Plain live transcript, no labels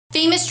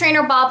Famous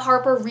trainer Bob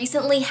Harper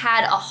recently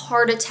had a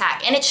heart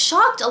attack, and it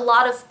shocked a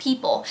lot of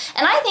people.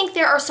 And I think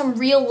there are some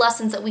real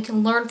lessons that we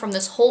can learn from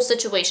this whole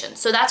situation.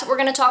 So that's what we're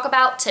going to talk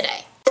about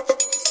today.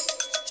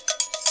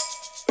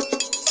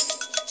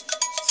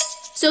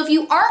 So if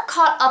you aren't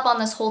caught up on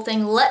this whole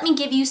thing, let me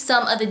give you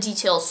some of the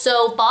details.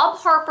 So Bob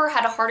Harper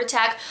had a heart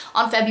attack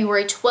on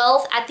February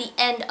 12th at the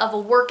end of a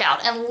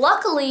workout. And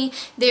luckily,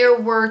 there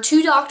were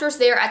two doctors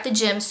there at the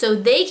gym. So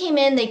they came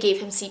in, they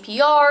gave him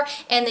CPR,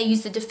 and they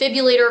used the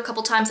defibrillator a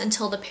couple times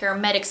until the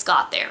paramedics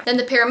got there. Then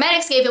the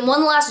paramedics gave him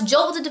one last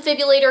jolt with the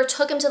defibrillator,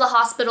 took him to the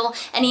hospital,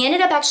 and he ended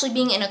up actually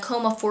being in a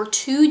coma for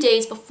 2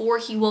 days before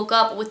he woke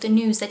up with the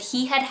news that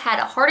he had had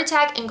a heart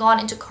attack and gone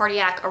into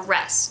cardiac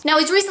arrest. Now,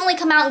 he's recently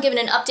come out and given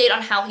an update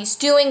on how he's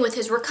doing with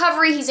his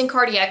recovery. He's in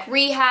cardiac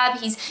rehab.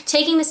 He's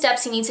taking the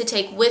steps he needs to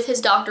take with his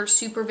doctor's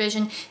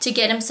supervision to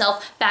get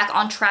himself back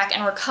on track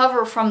and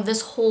recover from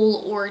this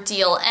whole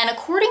ordeal. And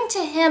according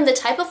to him, the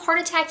type of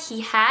heart attack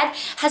he had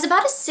has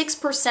about a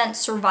 6%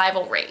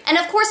 survival rate. And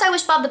of course, I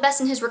wish Bob the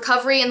best in his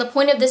recovery, and the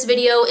point of this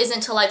video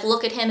isn't to like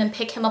look at him and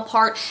pick him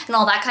apart and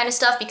all that kind of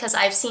stuff, because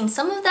I've seen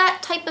some of that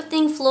type of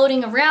thing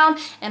floating around,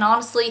 and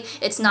honestly,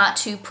 it's not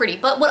too pretty.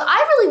 But what I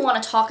really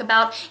want to talk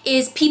about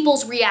is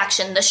people's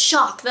reaction, the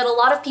shock that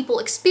a lot of people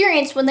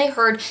experienced when they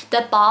heard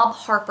that Bob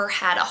Harper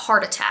had a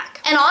heart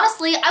attack. And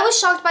honestly, I was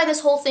shocked by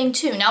this whole thing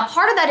too. Now,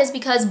 part of that is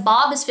because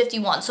Bob is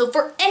 51. So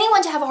for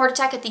anyone to have a heart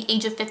attack at the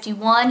age of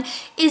 51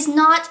 is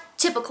not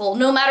typical,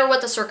 no matter what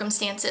the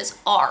circumstances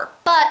are.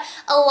 But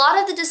a lot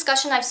of the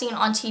discussion I've seen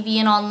on TV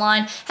and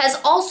online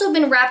has also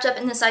been wrapped up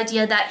in this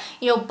idea that,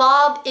 you know,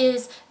 Bob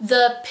is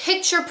the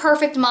picture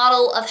perfect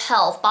model of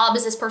health. Bob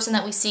is this person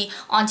that we see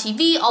on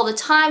TV all the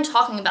time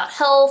talking about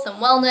health and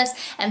wellness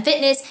and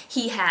fitness.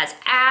 He has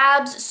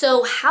abs,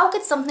 so how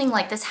could something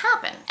like this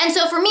happen? And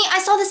so for me, I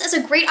saw this as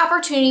a great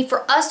opportunity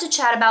for us to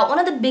chat about one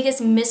of the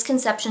biggest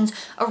misconceptions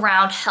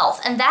around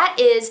health, and that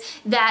is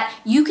that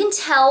you can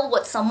tell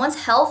what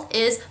someone's health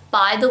is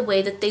by the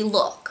way that they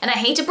look. And I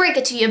hate to break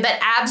it to you, but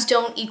abs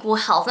don't equal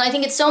health. And I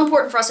think it's so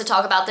important for us to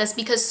talk about this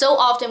because so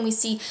often we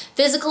see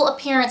physical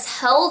appearance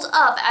held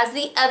up as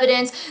the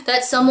evidence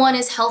that someone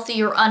is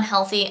healthy or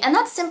unhealthy, and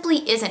that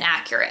simply isn't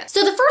accurate.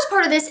 So the first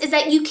part of this is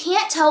that you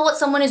can't tell what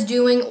someone is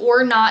doing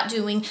or not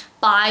doing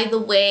by the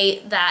way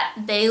that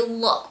they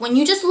look. When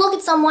you just look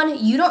at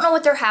someone, you don't know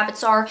what their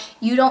habits are,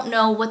 you don't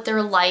know what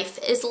their life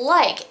is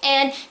like.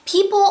 And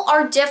people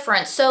are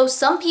different. So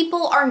some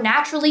people are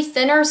naturally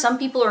thinner, some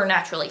people are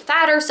naturally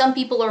fatter, some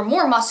people are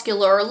more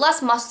muscular or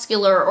less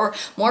muscular, or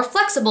more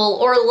flexible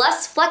or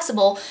less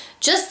flexible,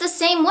 just the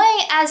same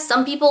way as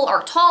some people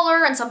are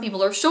taller and some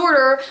people are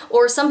shorter,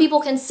 or some people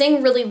can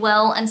sing really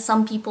well and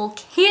some people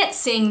can't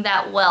sing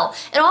that well.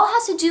 It all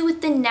has to do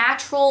with the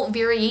natural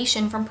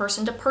variation from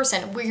person to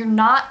person, where you're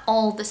not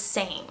all the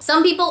same.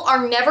 Some people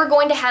are never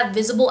going to have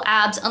visible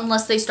abs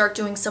unless they start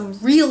doing some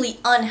really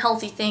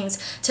unhealthy things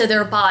to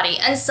their body.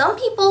 And some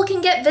people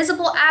can get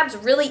visible abs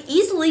really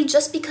easily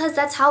just because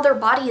that's how their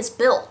body is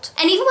built.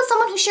 And even with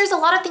someone who shares a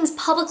lot of things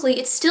publicly,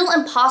 it's still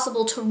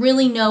impossible to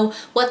really know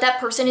what that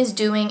person is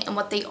doing and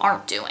what they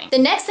aren't doing. The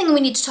next thing we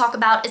need to talk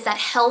about is that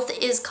health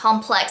is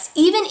complex.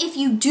 Even if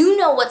you do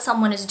know what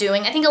someone is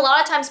doing, I think a lot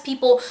of times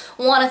people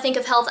want to think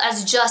of health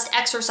as just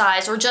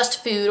exercise or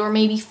just food, or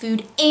maybe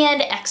food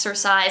and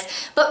exercise,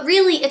 but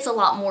really it's a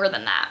lot more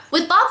than that.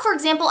 With Bob, for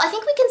example, I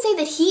think we can say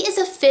that he is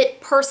a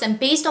fit person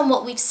based on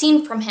what we've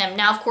seen from him.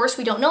 Now, of course,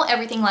 we don't know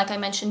everything like I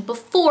mentioned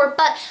before,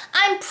 but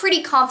I'm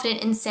pretty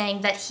confident in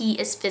saying that he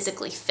is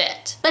physically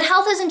fit. But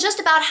health isn't just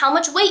about how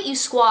much weight you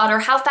squat or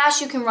how fast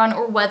you can run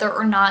or whether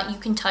or not you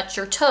can touch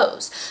your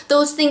toes.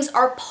 Those things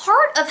are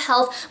part of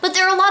health, but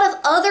there are a lot of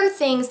other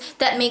things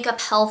that make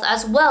up health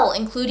as well,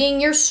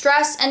 including your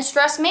stress and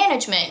stress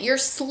management, your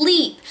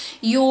sleep,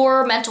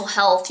 your mental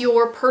health,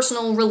 your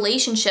personal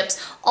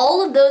relationships.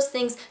 All of those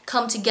things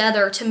come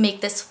together to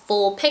make this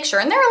full picture.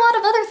 And there are a lot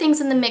of other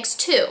things in the mix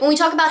too. When we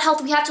talk about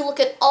health, we have to look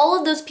at all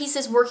of those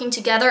pieces working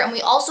together, and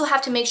we also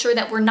have to make sure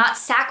that we're not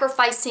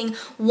sacrificing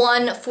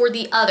one for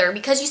the other,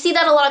 because you see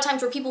that a lot of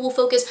times where people will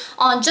focus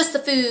on just the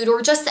food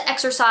or just the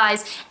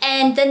exercise,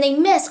 and then they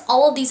miss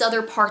all of these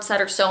other parts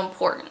that are so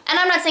important. And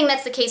I'm not saying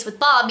that's the case with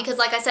Bob, because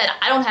like I said,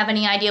 I don't have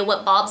any idea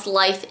what Bob's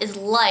life is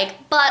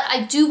like, but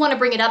I do want to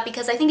bring it up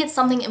because I think it's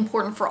something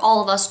important for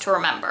all of us to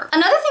remember.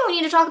 Another thing we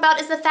need to talk about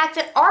is the fact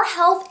that our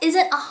health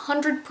isn't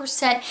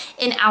 100%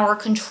 in our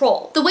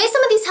control. The way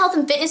some of these health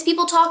and fitness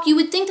people talk, you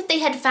would think that they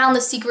had found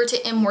the secret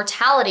to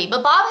immortality,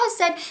 but Bob has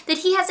said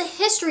that he has a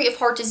history of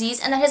heart disease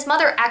and that his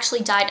mother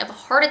actually died of a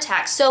heart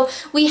attack. So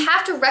we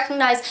have to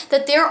recognize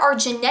that there are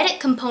genetic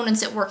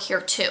components at work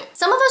here too.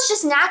 Some of us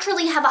just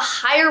naturally have a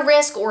higher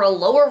risk or a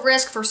lower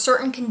risk for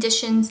certain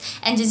conditions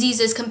and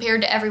diseases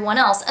compared to everyone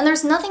else, and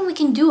there's nothing we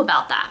can do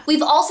about that.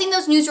 We've all seen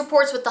those news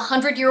reports with the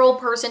 100-year-old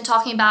person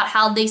talking about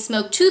how they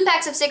smoke 2 packs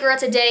packs of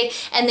cigarettes a day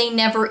and they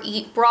never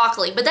eat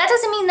broccoli. But that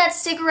doesn't mean that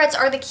cigarettes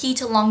are the key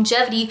to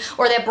longevity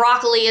or that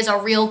broccoli is a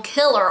real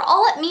killer.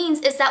 All it means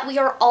is that we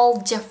are all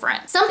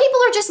different. Some people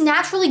are just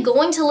naturally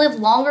going to live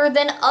longer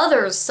than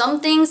others. Some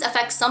things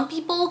affect some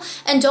people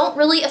and don't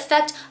really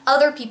affect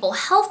other people.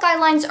 Health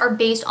guidelines are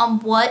based on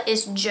what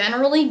is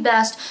generally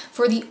best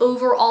for the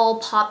overall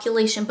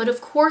population, but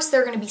of course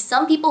there are going to be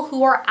some people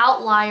who are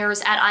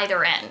outliers at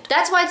either end.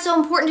 That's why it's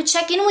so important to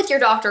check in with your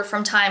doctor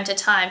from time to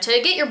time, to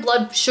get your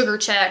blood sugar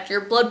checked,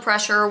 your blood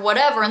pressure, or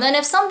whatever, and then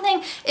if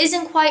something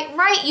isn't quite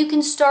right, you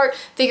can start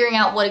figuring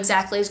out what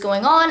exactly is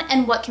going on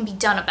and what can be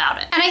done about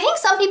it. And I think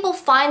some people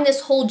find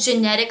this whole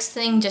genetics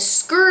thing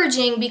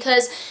discouraging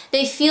because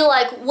they feel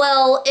like,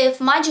 well,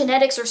 if my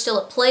genetics are still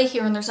at play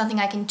here and there's nothing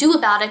I can do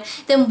about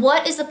it, then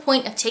what is the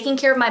point of taking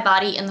care of my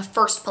body in the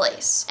first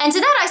place? And to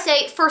that I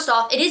say, first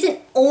off, it isn't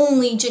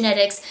only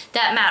genetics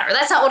that matter.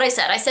 That's not what I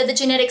said. I said that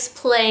genetics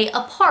play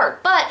a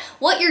part, but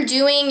what you're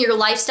doing, your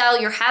lifestyle,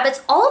 your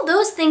habits, all of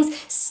those things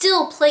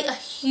still play a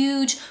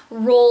huge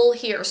role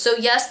here. So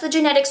yes, the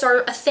genetics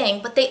are a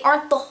thing, but they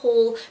aren't the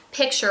whole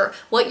picture.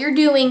 What you're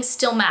doing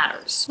still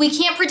matters. We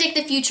can't predict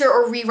the future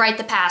or rewrite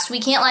the past. We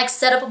can't like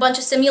set up a bunch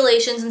of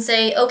simulations and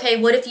say, okay,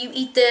 what if you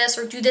eat this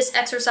or do this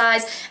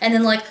exercise, and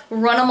then like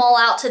run them all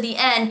out to the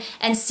end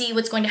and see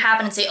what's going to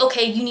happen and say,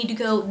 okay, you need to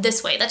go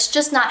this way. That's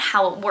just not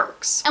how it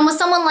works. And with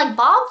someone like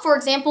Bob, for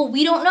example,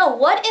 we don't know.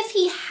 What if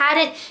he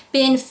hadn't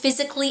been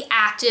physically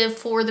active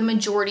for the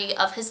majority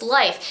of his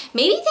life?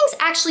 Maybe things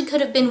actually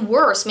could have been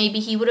worse. Maybe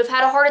he would have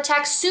had a heart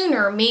attack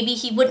sooner. Maybe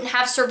he wouldn't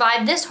have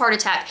survived this heart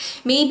attack.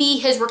 Maybe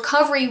his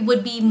recovery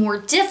would be more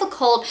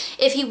difficult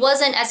if he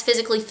wasn't as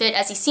physically fit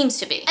as he seems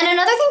to be. And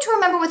another thing to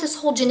remember with this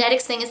whole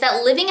genetics thing is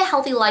that living a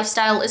healthy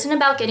lifestyle isn't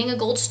about getting a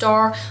gold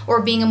star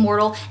or being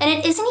immortal, and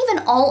it isn't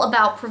even all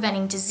about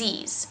preventing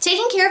disease.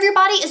 Taking care of your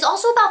body is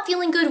also about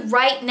feeling good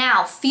right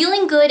now,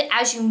 feeling good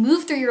as you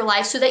move through your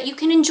life so that you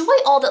can enjoy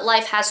all that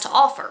life has to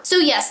offer. So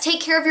yes,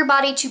 take care of your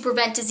body to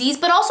prevent disease,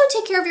 but also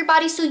take care of your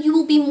body so you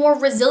will be more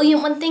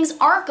resilient when things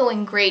aren't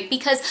going great,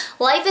 because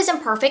life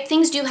isn't perfect.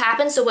 Things do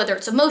happen, so whether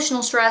it's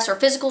emotional stress or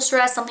physical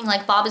stress, something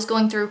like Bob is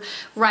going through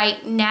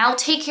right now,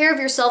 take care of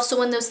yourself so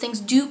when those things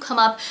do come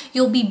up,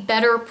 you'll be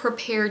better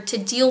prepared to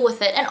deal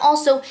with it. And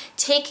also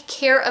take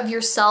care of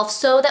yourself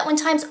so that when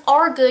times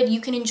are good, you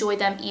can enjoy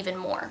them even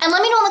more. And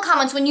let me know in the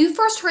comments, when you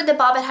first heard that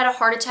Bob had a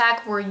heart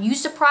attack, were you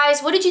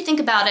surprised? What did you think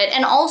about it?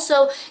 And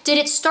also, did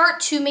it start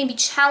to maybe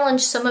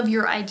challenge some of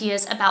your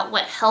ideas about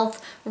what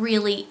health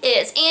really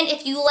is? And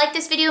if you like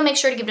this video, make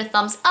sure to give it a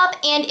thumbs up.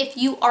 And if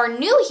you are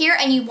new here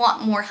and you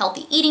want more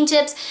healthy eating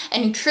tips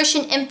and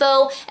nutrition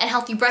info and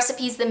healthy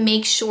recipes, then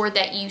make sure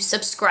that you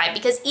subscribe,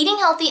 because eating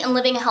healthy and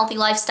living a healthy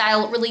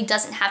lifestyle really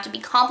doesn't have to be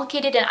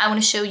complicated, and I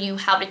want to show you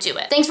how to do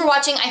it. Thanks for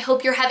watching. I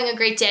hope you're having a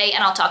great day,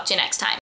 and I'll talk to you next time.